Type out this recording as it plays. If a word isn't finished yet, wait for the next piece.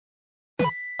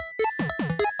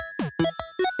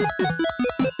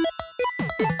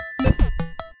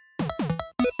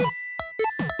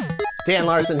Dan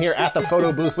Larson here at the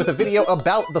photo booth with a video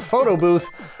about the photo booth.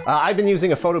 I've been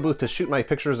using a photo booth to shoot my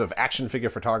pictures of action figure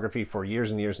photography for years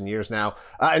and years and years now.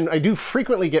 And I do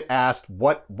frequently get asked,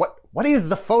 what is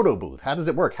the photo booth? How does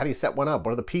it work? How do you set one up?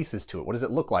 What are the pieces to it? What does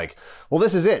it look like? Well,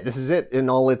 this is it. This is it in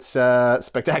all its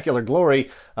spectacular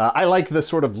glory. I like the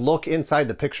sort of look inside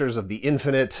the pictures of the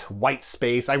infinite white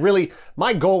space.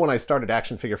 My goal when I started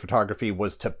action figure photography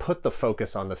was to put the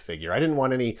focus on the figure. I didn't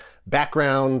want any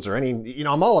backgrounds or any,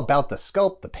 I'm all about the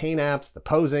sculpt, the paint apps, the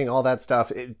posing, all that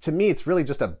stuff. To me, it's really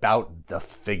just about the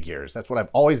figures. That's what I've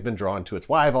always been drawn to. It's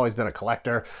why I've always been a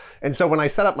collector. And so when I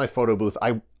set up my photo booth,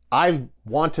 I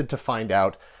wanted to find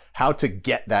out how to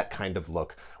get that kind of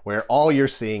look where all you're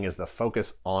seeing is the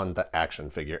focus on the action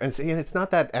figure. And see, it's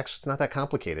not that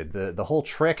complicated. The whole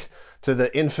trick to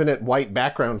the infinite white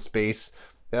background space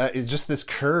is just this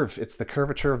curve. It's the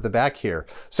curvature of the back here.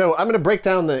 So I'm going to break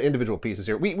down the individual pieces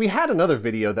here. We had another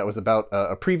video that was about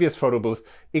a previous photo booth,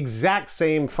 exact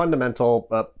same fundamental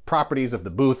properties of the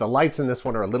booth. The lights in this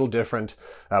one are a little different.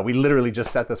 We literally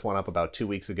just set this one up about 2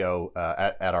 weeks ago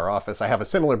at our office. I have a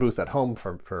similar booth at home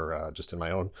for just in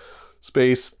my own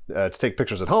space to take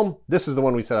pictures at home. This is the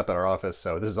one we set up at our office.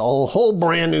 So this is a whole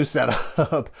brand new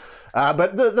setup.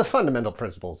 But the fundamental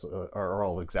principles are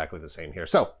all exactly the same here.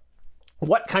 So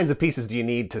what kinds of pieces do you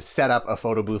need to set up a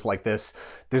photo booth like this?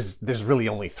 There's really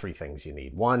only three things you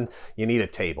need. One, you need a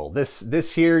table.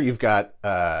 This here, you've got,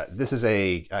 this is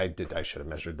a, I should have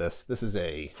measured this. This is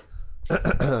a,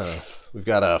 we've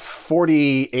got a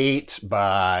 48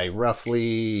 by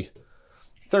roughly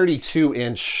 32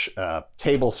 inch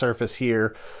table surface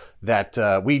here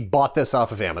that we bought this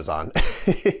off of Amazon.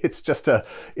 It's just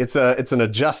it's an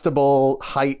adjustable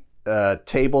height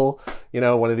table,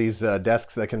 one of these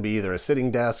desks that can be either a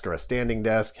sitting desk or a standing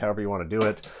desk, however you want to do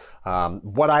it.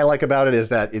 What I like about it is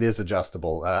that it is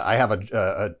adjustable. I have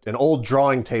an old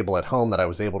drawing table at home that I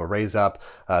was able to raise up.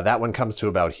 That one comes to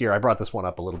about here. I brought this one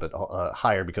up a little bit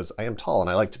higher because I am tall and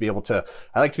I like to be able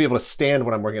to stand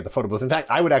when I'm working at the photo booth. In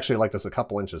fact, I would actually like this a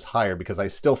couple inches higher because I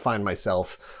still find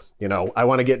myself, I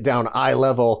want to get down eye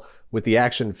level with the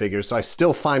action figures. So I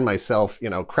still find myself,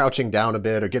 crouching down a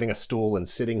bit or getting a stool and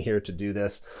sitting here to do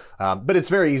this. But it's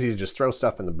very easy to just throw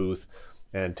stuff in the booth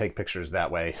and take pictures that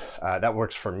way. That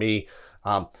works for me.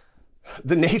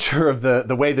 The nature of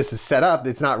the way this is set up,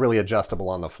 it's not really adjustable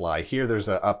on the fly. Here there's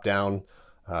a up down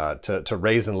to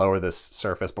raise and lower this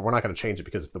surface, but we're not going to change it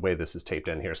because of the way this is taped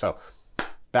in here. So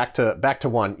back to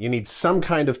one, you need some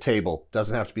kind of table.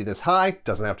 Doesn't have to be this high,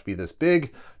 doesn't have to be this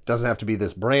big, doesn't have to be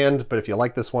this brand, but if you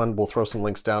like this one, we'll throw some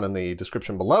links down in the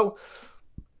description below.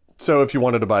 So if you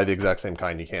wanted to buy the exact same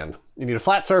kind, you can. You need a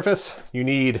flat surface, you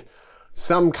need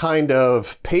some kind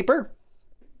of paper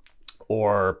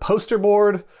or poster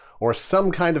board or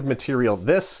some kind of material.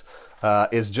 This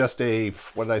is just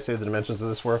what did I say the dimensions of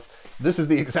this were? This is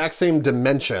the exact same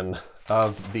dimension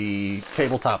of the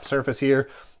tabletop surface here.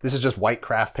 This is just white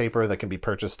craft paper that can be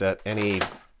purchased at any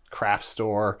craft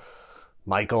store,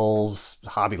 Michael's,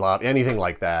 Hobby Lobby, anything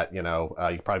like that. You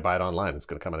can probably buy it online. It's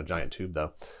going to come in a giant tube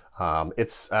though.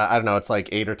 It's, I don't know, it's like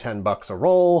 $8 or $10 a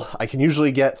roll. I can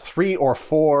usually get 3 or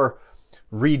 4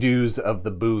 redos of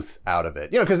the booth out of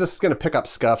it, because this is going to pick up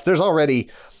scuffs. There's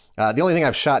already, the only thing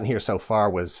I've shot in here so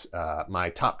far was my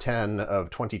top 10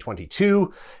 of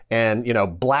 2022.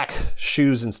 And, black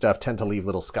shoes and stuff tend to leave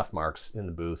little scuff marks in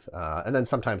the booth. And then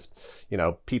sometimes,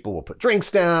 people will put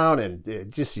drinks down and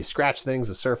you scratch things,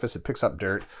 the surface, it picks up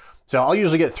dirt. So I'll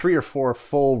usually get 3 or 4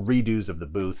 full redos of the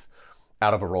booth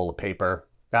out of a roll of paper.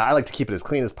 I like to keep it as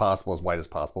clean as possible, as white as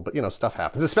possible, but stuff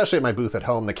happens, especially at my booth at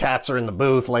home. The cats are in the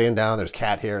booth laying down, there's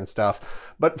cat hair and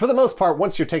stuff. But for the most part,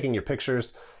 once you're taking your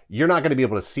pictures, you're not going to be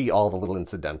able to see all the little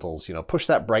incidentals. Push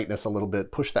that brightness a little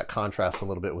bit, push that contrast a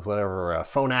little bit with whatever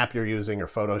phone app you're using or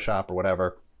Photoshop or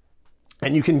whatever.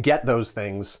 And you can get those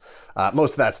things.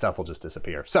 Most of that stuff will just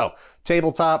disappear. So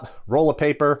tabletop, roll of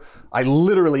paper. I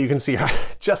literally, you can see, I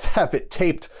just have it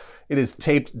taped. It is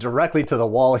taped directly to the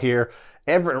wall here.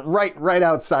 Right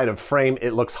outside of frame,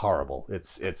 it looks horrible.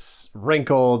 It's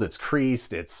wrinkled, it's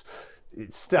creased, it's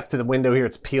stuck to the window here,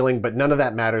 it's peeling, but none of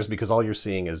that matters because all you're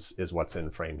seeing is what's in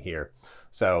frame here.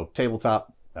 So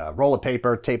tabletop, roll of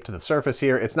paper taped to the surface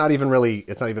here. It's not even really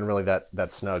that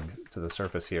snug to the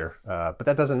surface here, but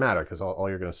that doesn't matter because all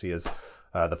you're going to see is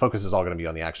the focus is all going to be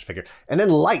on the action figure. And then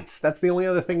lights. That's the only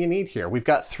other thing you need here. We've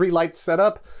got 3 lights set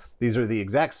up. These are the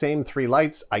exact same 3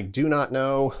 lights. I do not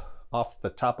know off the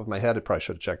top of my head. I probably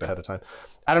should have checked ahead of time.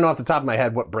 I don't know off the top of my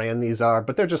head what brand these are,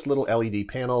 but they're just little LED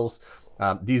panels.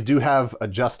 These do have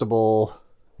adjustable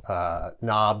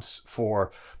knobs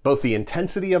for both the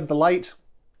intensity of the light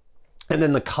And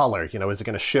then the color, you know, is it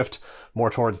going to shift more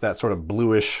towards that sort of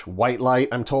bluish white light,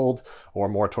 I'm told, or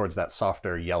more towards that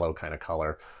softer yellow kind of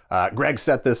color? Greg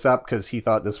set this up because he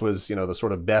thought this was, you know, the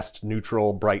sort of best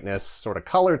neutral brightness sort of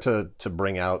color to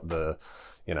bring out the,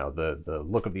 you know, the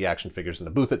look of the action figures in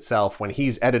the booth itself when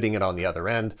he's editing it on the other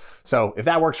end. So if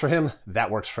that works for him, that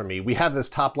works for me. We have this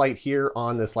top light here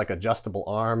on this like adjustable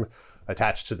arm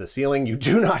attached to the ceiling. You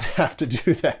do not have to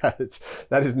do that.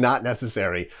 That is not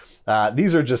necessary.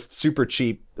 These are just super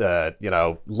cheap, you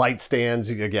know, light stands.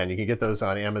 Again, you can get those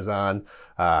on Amazon.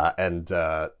 And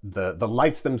the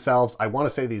lights themselves, I want to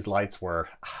say these lights were,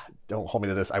 don't hold me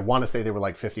to this, I want to say they were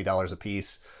like $50 a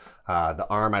piece. The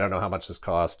arm, I don't know how much this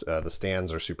cost. The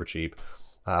stands are super cheap.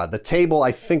 The table,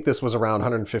 I think this was around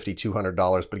 $150, $200,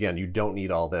 but again, you don't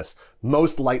need all this.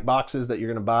 Most light boxes that you're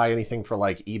going to buy, anything for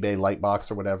like eBay light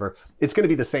box or whatever, it's going to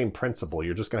be the same principle.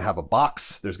 You're just going to have a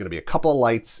box, there's going to be a couple of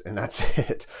lights, and that's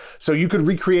it. So you could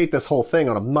recreate this whole thing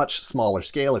on a much smaller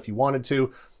scale if you wanted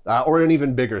to, or an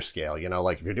even bigger scale. You know,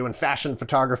 like if you're doing fashion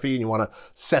photography and you want to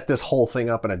set this whole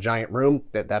thing up in a giant room,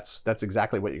 that's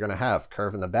exactly what you're going to have.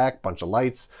 Curve in the back, bunch of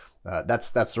lights. That's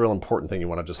the real important thing. You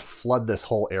want to just flood this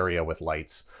whole area with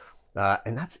lights.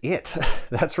 And that's it.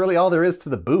 That's really all there is to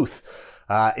the booth.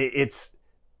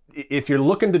 If you're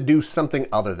looking to do something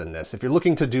other than this, if you're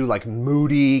looking to do like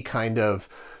moody kind of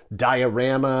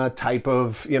diorama type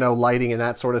of, you know, lighting and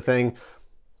that sort of thing,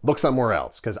 look somewhere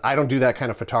else, because I don't do that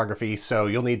kind of photography. So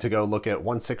you'll need to go look at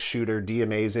 1/6 Shooter, D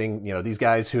Amazing, you know, these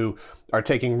guys who are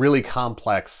taking really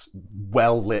complex,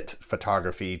 well-lit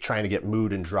photography, trying to get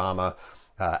mood and drama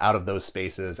out of those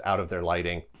spaces, out of their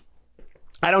lighting.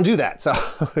 I don't do that. So,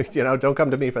 you know, don't come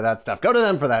to me for that stuff. Go to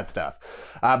them for that stuff.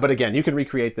 But again, you can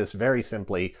recreate this very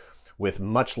simply with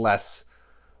much less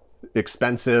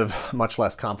expensive, much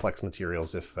less complex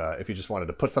materials. If you just wanted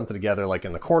to put something together, like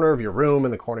in the corner of your room, in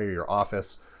the corner of your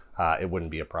office, it wouldn't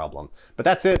be a problem. But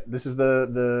that's it. This is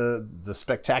the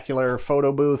spectacular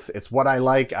photo booth. It's what I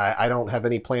like. I don't have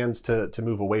any plans to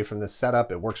move away from this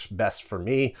setup. It works best for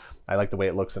me. I like the way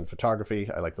it looks in photography.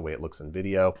 I like the way it looks in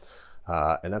video.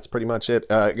 And that's pretty much it.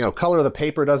 You know, color of the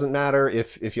paper doesn't matter.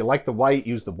 If you like the white,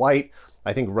 use the white.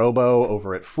 I think Robo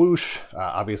over at Fwoosh,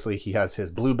 obviously he has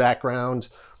his blue background.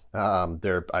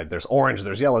 There's orange,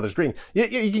 there's yellow, there's green.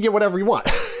 You can get whatever you want.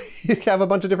 You can have a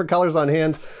bunch of different colors on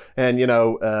hand and, you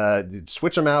know,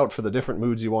 switch them out for the different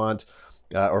moods you want,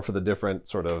 or for the different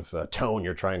sort of tone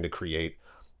you're trying to create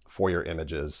for your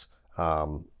images.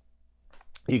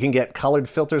 You can get colored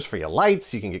filters for your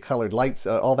lights, you can get colored lights,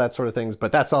 all that sort of things,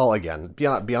 but that's all, again,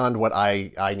 beyond what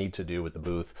I need to do with the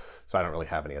booth, so I don't really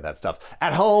have any of that stuff.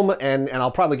 At home, and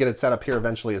I'll probably get it set up here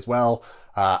eventually as well,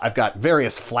 I've got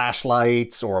various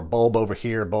flashlights or a bulb over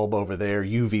here, bulb over there,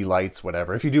 UV lights,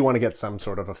 whatever, if you do want to get some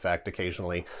sort of effect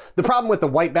occasionally. The problem with the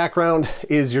white background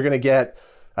is you're going to get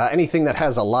anything that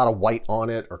has a lot of white on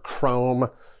it, or chrome,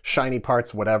 shiny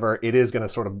parts, whatever, it is going to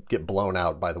sort of get blown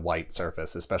out by the white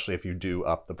surface, especially if you do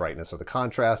up the brightness or the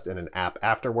contrast in an app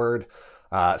afterward.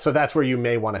 So that's where you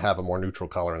may want to have a more neutral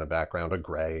color in the background, a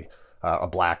gray, a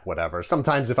black, whatever.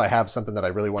 Sometimes if I have something that I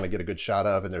really want to get a good shot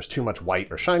of and there's too much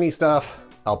white or shiny stuff,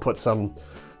 I'll put some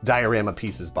diorama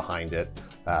pieces behind it,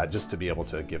 just to be able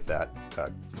to give that,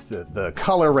 the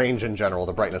color range in general,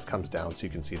 the brightness comes down so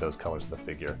you can see those colors of the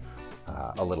figure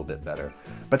a little bit better.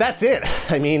 But that's it.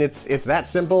 I mean, it's that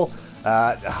simple.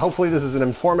 Hopefully this is an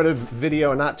informative video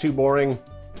and not too boring.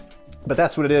 But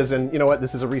that's what it is, and you know what?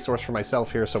 This is a resource for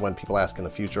myself here, so when people ask in the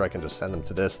future, I can just send them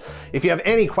to this. If you have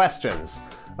any questions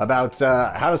about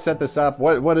how to set this up,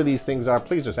 what are these things are,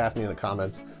 please just ask me in the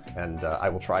comments, and I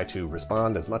will try to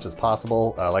respond as much as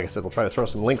possible. Like I said, we'll try to throw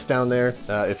some links down there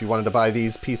if you wanted to buy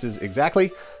these pieces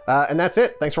exactly. And that's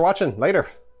it. Thanks for watching. Later.